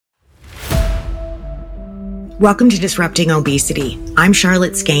Welcome to Disrupting Obesity. I'm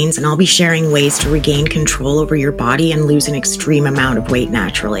Charlotte Skanes, and I'll be sharing ways to regain control over your body and lose an extreme amount of weight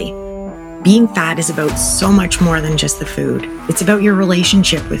naturally. Being fat is about so much more than just the food. It's about your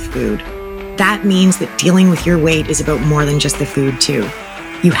relationship with food. That means that dealing with your weight is about more than just the food, too.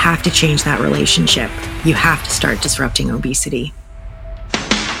 You have to change that relationship. You have to start disrupting obesity.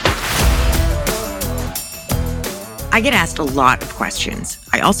 I get asked a lot of questions.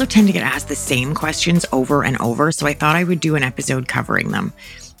 I also tend to get asked the same questions over and over, so I thought I would do an episode covering them.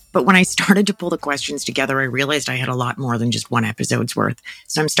 But when I started to pull the questions together, I realized I had a lot more than just one episode's worth.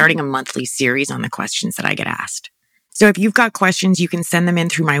 So I'm starting a monthly series on the questions that I get asked. So if you've got questions, you can send them in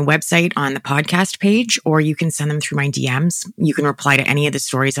through my website on the podcast page, or you can send them through my DMs. You can reply to any of the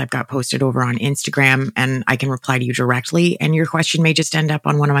stories I've got posted over on Instagram, and I can reply to you directly. And your question may just end up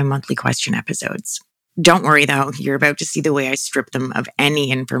on one of my monthly question episodes. Don't worry, though. You're about to see the way I strip them of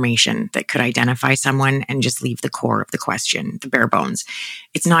any information that could identify someone and just leave the core of the question, the bare bones.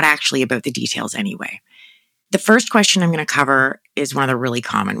 It's not actually about the details anyway. The first question I'm going to cover is one of the really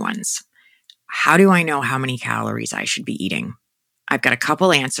common ones. How do I know how many calories I should be eating? I've got a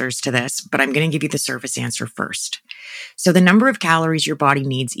couple answers to this, but I'm going to give you the surface answer first. So the number of calories your body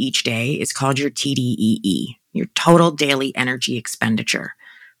needs each day is called your TDEE, your total daily energy expenditure.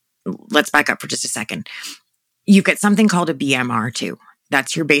 Let's back up for just a second. You've got something called a BMR too.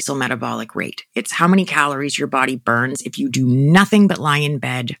 That's your basal metabolic rate. It's how many calories your body burns if you do nothing but lie in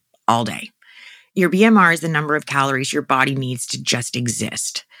bed all day. Your BMR is the number of calories your body needs to just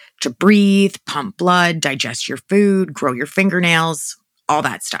exist, to breathe, pump blood, digest your food, grow your fingernails, all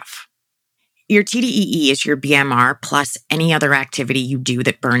that stuff. Your TDEE is your BMR plus any other activity you do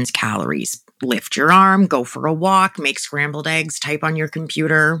that burns calories. Lift your arm, go for a walk, make scrambled eggs, type on your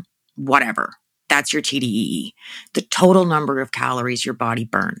computer, whatever. That's your TDEE, the total number of calories your body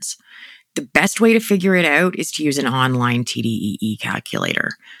burns. The best way to figure it out is to use an online TDEE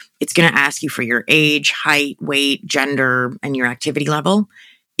calculator. It's going to ask you for your age, height, weight, gender, and your activity level.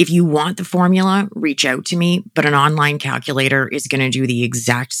 If you want the formula, reach out to me, but an online calculator is going to do the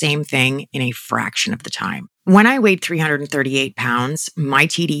exact same thing in a fraction of the time. When I weighed 338 pounds, my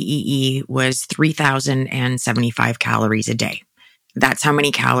TDEE was 3,075 calories a day. That's how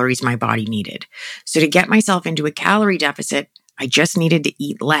many calories my body needed. So to get myself into a calorie deficit, I just needed to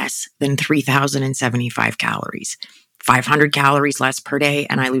eat less than 3,075 calories. 500 calories less per day,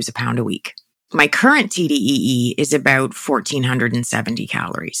 and I lose a pound a week. My current TDEE is about 1,470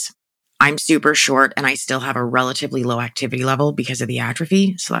 calories. I'm super short, and I still have a relatively low activity level because of the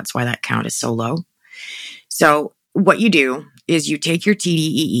atrophy, so that's why that count is so low. So what you do is you take your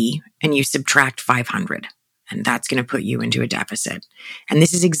TDEE and you subtract 500. And that's going to put you into a deficit. And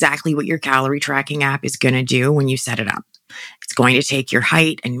this is exactly what your calorie tracking app is going to do when you set it up. It's going to take your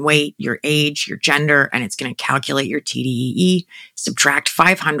height and weight, your age, your gender, and it's going to calculate your TDEE, subtract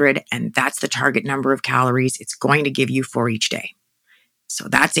 500, and that's the target number of calories it's going to give you for each day. So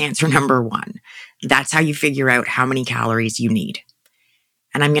that's answer number one. That's how you figure out how many calories you need.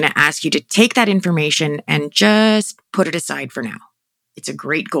 And I'm going to ask you to take that information and just put it aside for now. It's a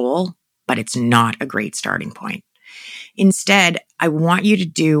great goal, but it's not a great starting point. Instead, I want you to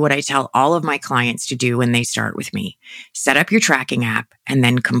do what I tell all of my clients to do when they start with me. Set up your tracking app and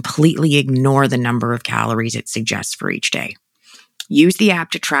then completely ignore the number of calories it suggests for each day. Use the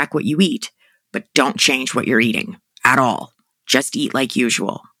app to track what you eat, but don't change what you're eating at all. Just eat like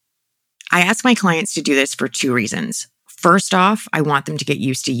usual. I ask my clients to do this for two reasons. First off, I want them to get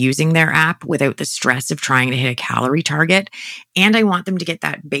used to using their app without the stress of trying to hit a calorie target. And I want them to get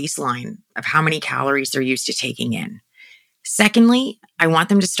that baseline of how many calories they're used to taking in. Secondly, I want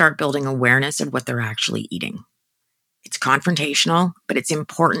them to start building awareness of what they're actually eating. It's confrontational, but it's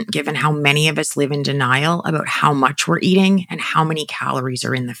important given how many of us live in denial about how much we're eating and how many calories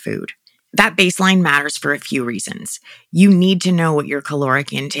are in the food. That baseline matters for a few reasons. You need to know what your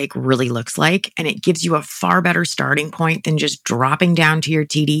caloric intake really looks like, and it gives you a far better starting point than just dropping down to your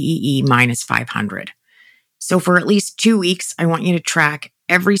TDEE minus 500. So for at least 2 weeks, I want you to track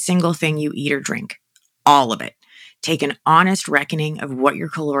every single thing you eat or drink, all of it. Take an honest reckoning of what your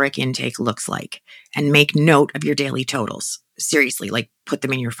caloric intake looks like and make note of your daily totals. Seriously, put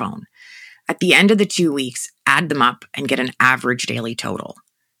them in your phone. At the end of the 2 weeks, add them up and get an average daily total.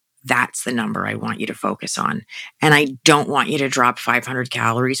 That's the number I want you to focus on. And I don't want you to drop 500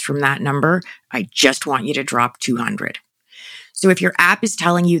 calories from that number. I just want you to drop 200. So if your app is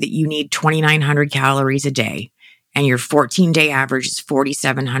telling you that you need 2,900 calories a day and your 14-day average is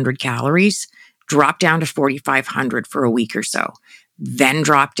 4,700 calories, drop down to 4,500 for a week or so. Then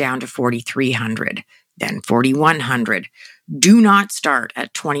drop down to 4,300, then 4,100. Do not start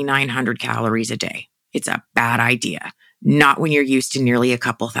at 2,900 calories a day. It's a bad idea. Not when you're used to nearly a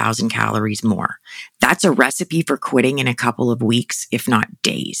couple thousand calories more. That's a recipe for quitting in a couple of weeks, if not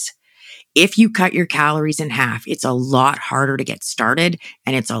days. If you cut your calories in half, it's a lot harder to get started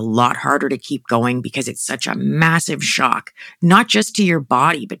and it's a lot harder to keep going because it's such a massive shock, not just to your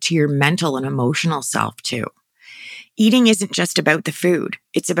body, but to your mental and emotional self too. Eating isn't just about the food.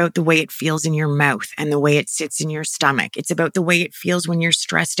 It's about the way it feels in your mouth and the way it sits in your stomach. It's about the way it feels when you're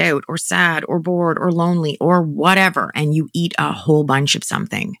stressed out or sad or bored or lonely or whatever, and you eat a whole bunch of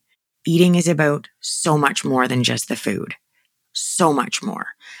something. Eating is about so much more than just the food. So much more.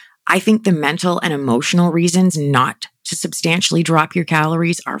 I think the mental and emotional reasons not to substantially drop your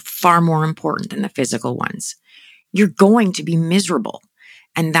calories are far more important than the physical ones. You're going to be miserable.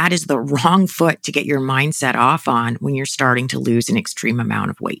 And that is the wrong foot to get your mindset off on when you're starting to lose an extreme amount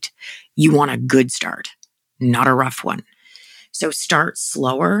of weight. You want a good start, not a rough one. So start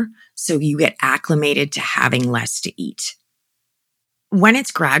slower so you get acclimated to having less to eat. When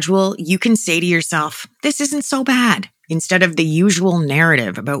it's gradual, you can say to yourself, this isn't so bad, instead of the usual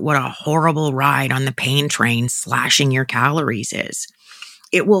narrative about what a horrible ride on the pain train slashing your calories is.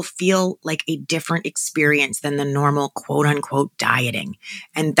 It will feel like a different experience than the normal quote unquote dieting.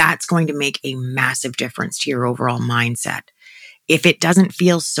 And that's going to make a massive difference to your overall mindset. If it doesn't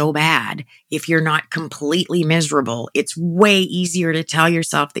feel so bad, if you're not completely miserable, it's way easier to tell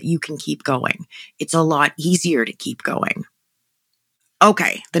yourself that you can keep going. It's a lot easier to keep going.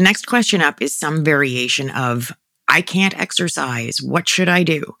 Okay, the next question up is some variation of, I can't exercise. What should I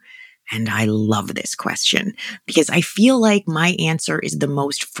do? And I love this question because I feel like my answer is the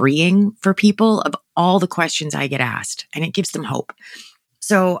most freeing for people of all the questions I get asked, and it gives them hope.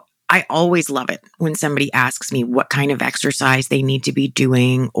 So I always love it when somebody asks me what kind of exercise they need to be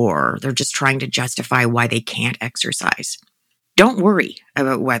doing, or they're just trying to justify why they can't exercise. Don't worry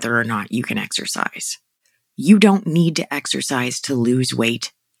about whether or not you can exercise. You don't need to exercise to lose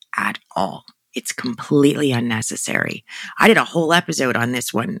weight at all. It's completely unnecessary. I did a whole episode on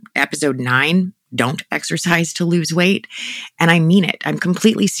this one. Episode 9, Don't Exercise to Lose Weight. And I mean it. I'm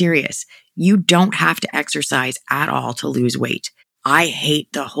completely serious. You don't have to exercise at all to lose weight. I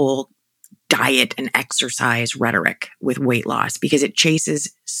hate the whole diet and exercise rhetoric with weight loss because it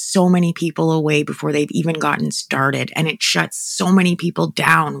chases so many people away before they've even gotten started. And it shuts so many people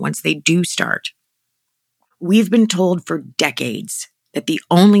down once they do start. We've been told for decades that the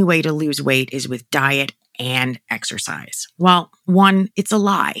only way to lose weight is with diet and exercise. Well, 1, it's a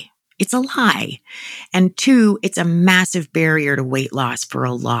lie. It's a lie. And 2, it's a massive barrier to weight loss for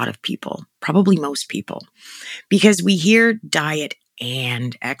a lot of people, probably most people, because we hear diet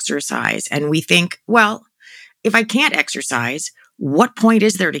and exercise and we think, well, if I can't exercise, what point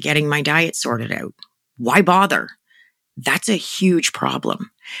is there to getting my diet sorted out? Why bother? That's a huge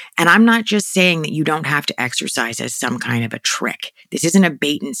problem. And I'm not just saying that you don't have to exercise as some kind of a trick. This isn't a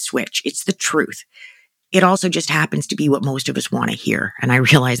bait and switch. It's the truth. It also just happens to be what most of us want to hear. And I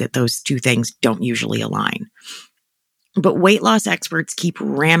realize that those two things don't usually align. But weight loss experts keep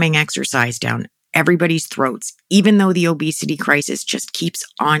ramming exercise down everybody's throats, even though the obesity crisis just keeps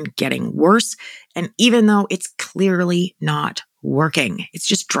on getting worse. And even though it's clearly not working, it's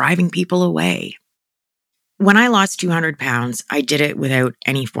just driving people away. When I lost 200 pounds, I did it without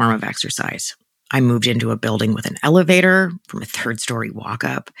any form of exercise. I moved into a building with an elevator from a 3rd-story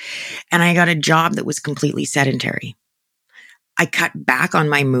walk-up, and I got a job that was completely sedentary. I cut back on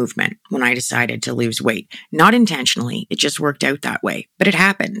my movement when I decided to lose weight. Not intentionally, it just worked out that way, but it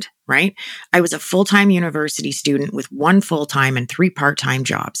happened, right? I was a full-time university student with 1 full-time and 3 part-time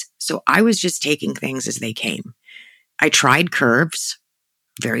jobs, so I was just taking things as they came. I tried curves,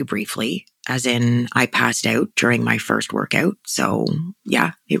 very briefly, as in I passed out during my first workout. So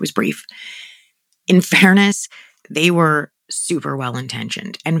yeah, it was brief. In fairness, they were super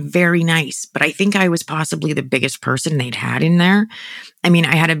well-intentioned and very nice, but I think I was possibly the biggest person they'd had in there. I mean,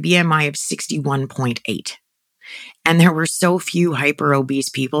 I had a BMI of 61.8. And there were so few hyper-obese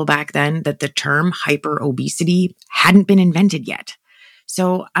people back then that the term hyper-obesity hadn't been invented yet.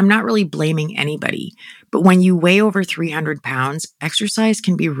 So I'm not really blaming anybody, but when you weigh over 300 pounds, exercise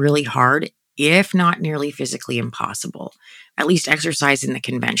can be really hard, if not nearly physically impossible. At least exercise in the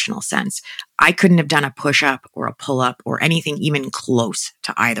conventional sense. I couldn't have done a push-up or a pull-up or anything even close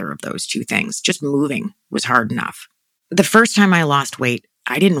to either of those two things. Just moving was hard enough. The first time I lost weight,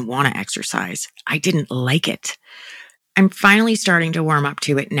 I didn't want to exercise. I didn't like it. I'm finally starting to warm up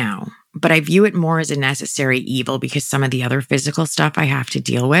to it now, but I view it more as a necessary evil because some of the other physical stuff I have to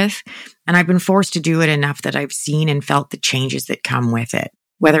deal with, and I've been forced to do it enough that I've seen and felt the changes that come with it,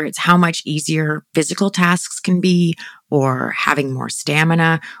 whether it's how much easier physical tasks can be or having more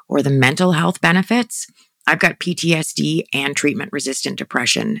stamina or the mental health benefits. I've got PTSD and treatment-resistant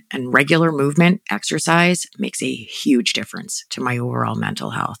depression, and regular movement, exercise makes a huge difference to my overall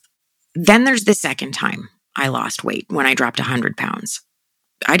mental health. Then there's the second time I lost weight when I dropped 100 pounds.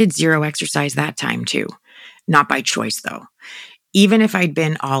 I did zero exercise that time too. Not by choice though. Even if I'd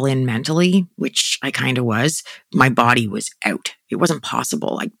been all in mentally, which I kind of was, my body was out. It wasn't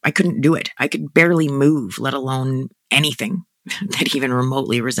possible. I couldn't do it. I could barely move, let alone anything that even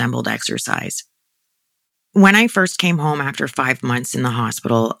remotely resembled exercise. When I first came home after 5 months in the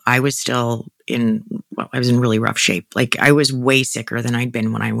hospital, I was in really rough shape. I was way sicker than I'd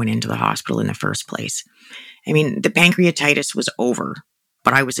been when I went into the hospital in the first place. I mean, the pancreatitis was over,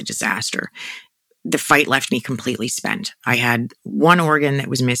 but I was a disaster. The fight left me completely spent. I had one organ that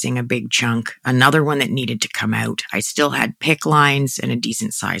was missing a big chunk, another one that needed to come out. I still had PICC lines and a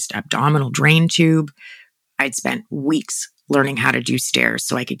decent-sized abdominal drain tube. I'd spent weeks learning how to do stairs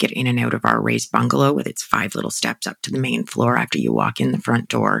so I could get in and out of our raised bungalow with its 5 little steps up to the main floor after you walk in the front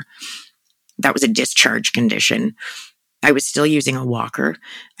door. That was a discharge condition. I was still using a walker.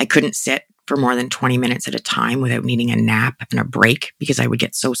 I couldn't sit for more than 20 minutes at a time without needing a nap and a break because I would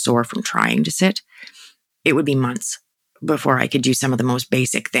get so sore from trying to sit. It would be months before I could do some of the most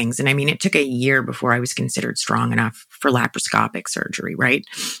basic things. And I mean, it took a year before I was considered strong enough for laparoscopic surgery, right?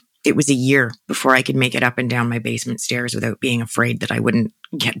 It was a year before I could make it up and down my basement stairs without being afraid that I wouldn't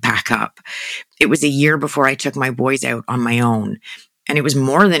get back up. It was a year before I took my boys out on my own. And it was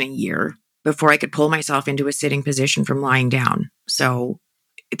more than a year before I could pull myself into a sitting position from lying down. So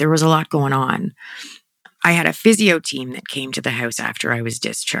there was a lot going on. I had a physio team that came to the house after I was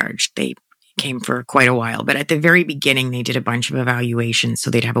discharged. They came for quite a while, but at the very beginning, they did a bunch of evaluations so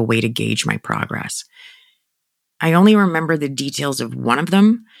they'd have a way to gauge my progress. I only remember the details of one of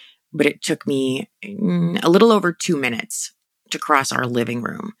them, but it took me a little over 2 minutes to cross our living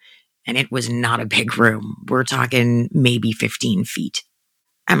room, and it was not a big room. We're talking maybe 15 feet.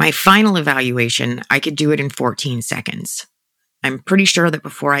 At my final evaluation, I could do it in 14 seconds. I'm pretty sure that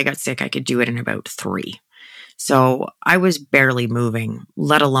before I got sick, I could do it in about 3. So I was barely moving,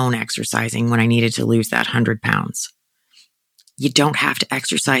 let alone exercising when I needed to lose that 100 pounds. You don't have to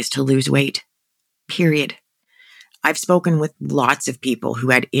exercise to lose weight, period. I've spoken with lots of people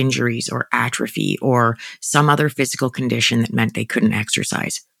who had injuries or atrophy or some other physical condition that meant they couldn't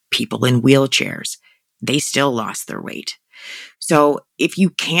exercise. People in wheelchairs, they still lost their weight. So if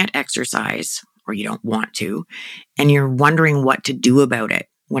you can't exercise or you don't want to, and you're wondering what to do about it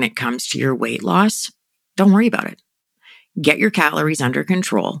when it comes to your weight loss, don't worry about it. Get your calories under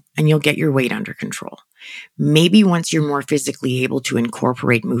control and you'll get your weight under control. Maybe once you're more physically able to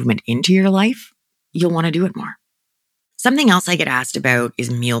incorporate movement into your life, you'll want to do it more. Something else I get asked about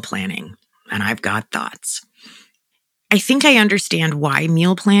is meal planning, and I've got thoughts. I think I understand why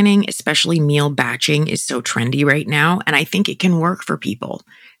meal planning, especially meal batching, is so trendy right now, and I think it can work for people.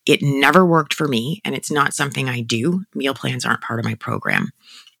 It never worked for me, and it's not something I do. Meal plans aren't part of my program.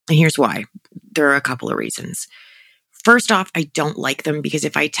 And here's why. There are a couple of reasons. First off, I don't like them because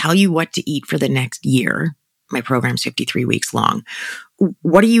if I tell you what to eat for the next year, my program's 53 weeks long,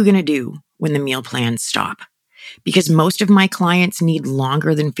 what are you going to do when the meal plans stop? Because most of my clients need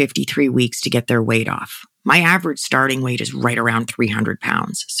longer than 53 weeks to get their weight off. My average starting weight is right around 300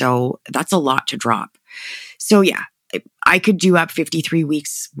 pounds. So that's a lot to drop. So yeah, I could do up 53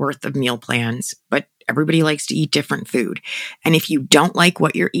 weeks worth of meal plans, but everybody likes to eat different food. And if you don't like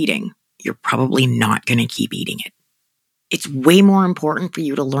what you're eating, you're probably not going to keep eating it. It's way more important for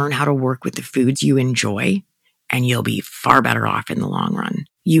you to learn how to work with the foods you enjoy, and you'll be far better off in the long run.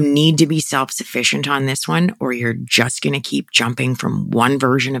 You need to be self-sufficient on this one, or you're just going to keep jumping from one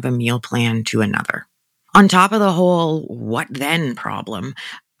version of a meal plan to another. On top of the whole what then problem,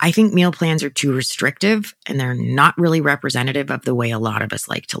 I think meal plans are too restrictive and they're not really representative of the way a lot of us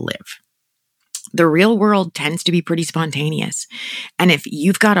like to live. The real world tends to be pretty spontaneous. And if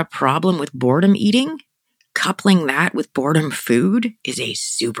you've got a problem with boredom eating, coupling that with boredom food is a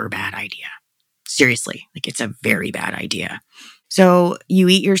super bad idea. Seriously, it's a very bad idea. So you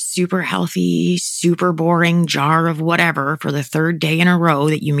eat your super healthy, super boring jar of whatever for the 3rd day in a row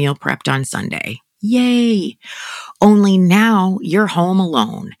that you meal prepped on Sunday. Yay! Only now you're home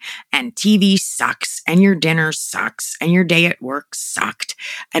alone and TV sucks and your dinner sucks and your day at work sucked.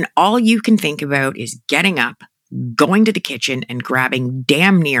 And all you can think about is getting up, going to the kitchen and grabbing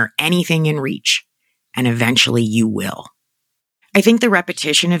damn near anything in reach. And eventually you will. I think the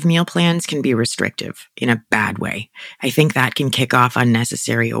repetition of meal plans can be restrictive in a bad way. I think that can kick off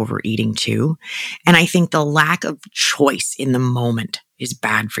unnecessary overeating too. And I think the lack of choice in the moment is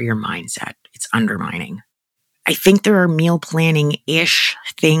bad for your mindset. It's undermining. I think there are meal planning-ish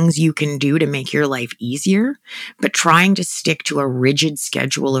things you can do to make your life easier, but trying to stick to a rigid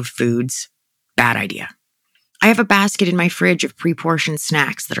schedule of foods, bad idea. I have a basket in my fridge of pre-portioned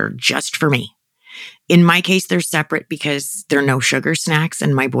snacks that are just for me. In my case, they're separate because they're no sugar snacks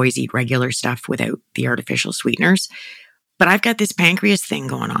and my boys eat regular stuff without the artificial sweeteners. But I've got this pancreas thing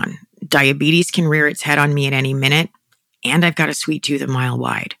going on. Diabetes can rear its head on me at any minute, and I've got a sweet tooth a mile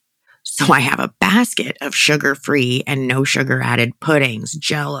wide. So I have a basket of sugar-free and no sugar added puddings,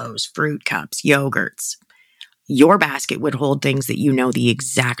 jellos, fruit cups, yogurts. Your basket would hold things that you know the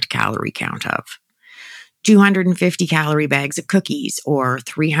exact calorie count of. 250 calorie bags of cookies or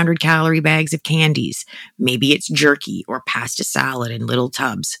 300 calorie bags of candies. Maybe it's jerky or pasta salad in little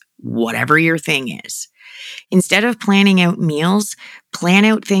tubs, whatever your thing is. Instead of planning out meals, plan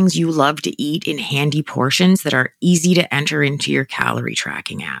out things you love to eat in handy portions that are easy to enter into your calorie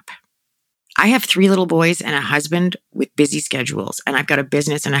tracking app. I have 3 little boys and a husband with busy schedules, and I've got a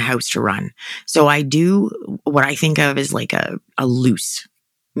business and a house to run. So I do what I think of as like a loose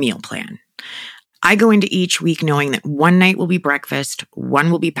meal plan. I go into each week knowing that one night will be breakfast, one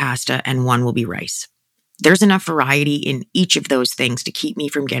will be pasta, and one will be rice. There's enough variety in each of those things to keep me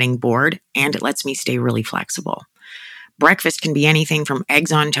from getting bored, and it lets me stay really flexible. Breakfast can be anything from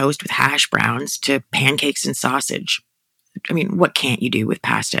eggs on toast with hash browns to pancakes and sausage. I mean, what can't you do with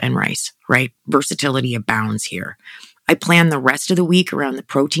pasta and rice, right? Versatility abounds here. I plan the rest of the week around the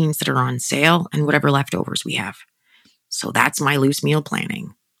proteins that are on sale and whatever leftovers we have. So that's my loose meal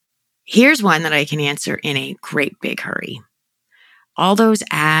planning. Here's one that I can answer in a great big hurry. All those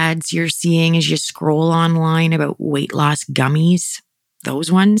ads you're seeing as you scroll online about weight loss gummies,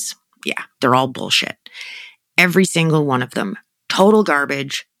 those ones, yeah, they're all bullshit. Every single one of them. Total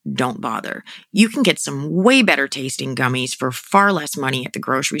garbage. Don't bother. You can get some way better tasting gummies for far less money at the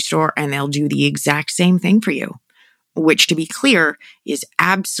grocery store, and they'll do the exact same thing for you, which, to be clear, is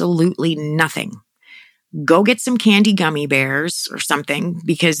absolutely nothing. Go get some candy gummy bears or something,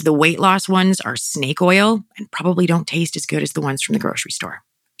 because the weight loss ones are snake oil and probably don't taste as good as the ones from the grocery store.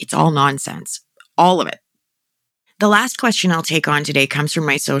 It's all nonsense. All of it. The last question I'll take on today comes from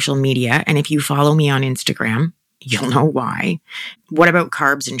my social media, and if you follow me on Instagram, you'll know why. What about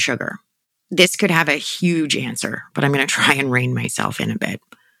carbs and sugar? This could have a huge answer, but I'm going to try and rein myself in a bit.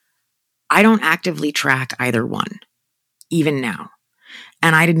 I don't actively track either one, even now.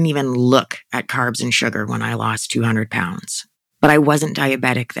 And I didn't even look at carbs and sugar when I lost 200 pounds. But I wasn't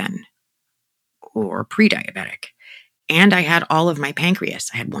diabetic then, or pre-diabetic. And I had all of my pancreas.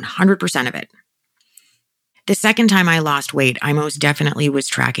 I had 100% of it. The second time I lost weight, I most definitely was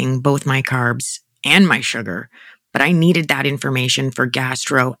tracking both my carbs and my sugar, but I needed that information for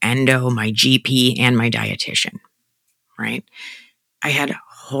gastro, endo, my GP, and my dietitian, right? I had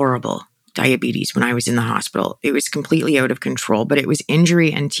horrible diabetes when I was in the hospital. It was completely out of control, but it was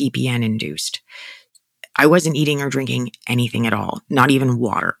injury and TPN induced. I wasn't eating or drinking anything at all, not even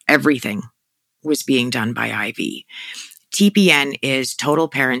water. Everything was being done by IV. TPN is total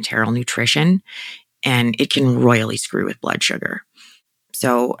parenteral nutrition, and it can royally screw with blood sugar.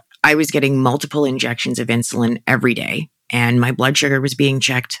 So I was getting multiple injections of insulin every day, and my blood sugar was being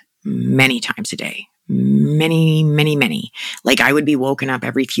checked many times a day. Many. Like I would be woken up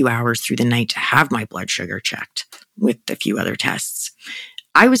every few hours through the night to have my blood sugar checked with a few other tests.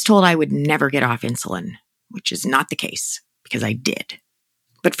 I was told I would never get off insulin, which is not the case because I did.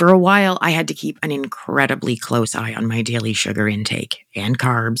 But for a while, I had to keep an incredibly close eye on my daily sugar intake and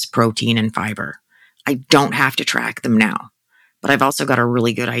carbs, protein, and fiber. I don't have to track them now, but I've also got a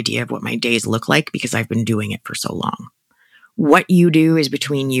really good idea of what my days look like because I've been doing it for so long. What you do is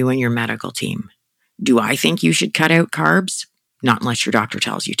between you and your medical team. Do I think you should cut out carbs? Not unless your doctor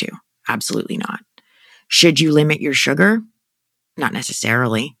tells you to. Absolutely not. Should you limit your sugar? Not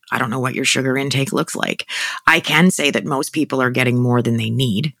necessarily. I don't know what your sugar intake looks like. I can say that most people are getting more than they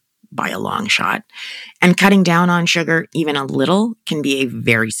need by a long shot. And cutting down on sugar, even a little, can be a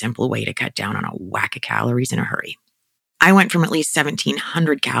very simple way to cut down on a whack of calories in a hurry. I went from at least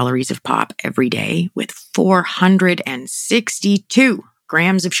 1,700 calories of pop every day with 462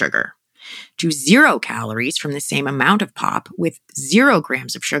 grams of sugar to 0 calories from the same amount of pop with 0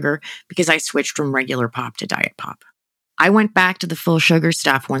 grams of sugar because I switched from regular pop to diet pop. I went back to the full sugar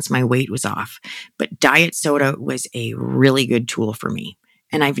stuff once my weight was off, but diet soda was a really good tool for me.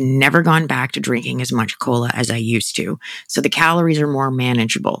 And I've never gone back to drinking as much cola as I used to, so the calories are more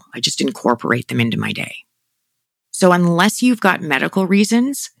manageable. I just incorporate them into my day. So unless you've got medical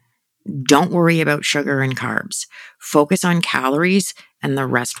reasons, don't worry about sugar and carbs. Focus on calories and the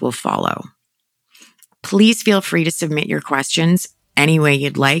rest will follow. Please feel free to submit your questions any way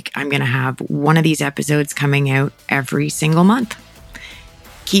you'd like. I'm going to have one of these episodes coming out every single month.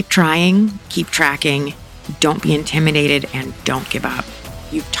 Keep trying, keep tracking, don't be intimidated, and don't give up.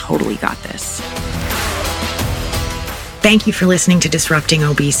 You've totally got this. Thank you for listening to Disrupting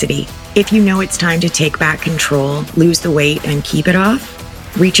Obesity. If you know it's time to take back control, lose the weight, and keep it off,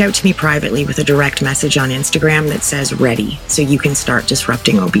 reach out to me privately with a direct message on Instagram that says ready so you can start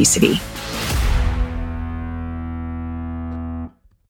disrupting obesity.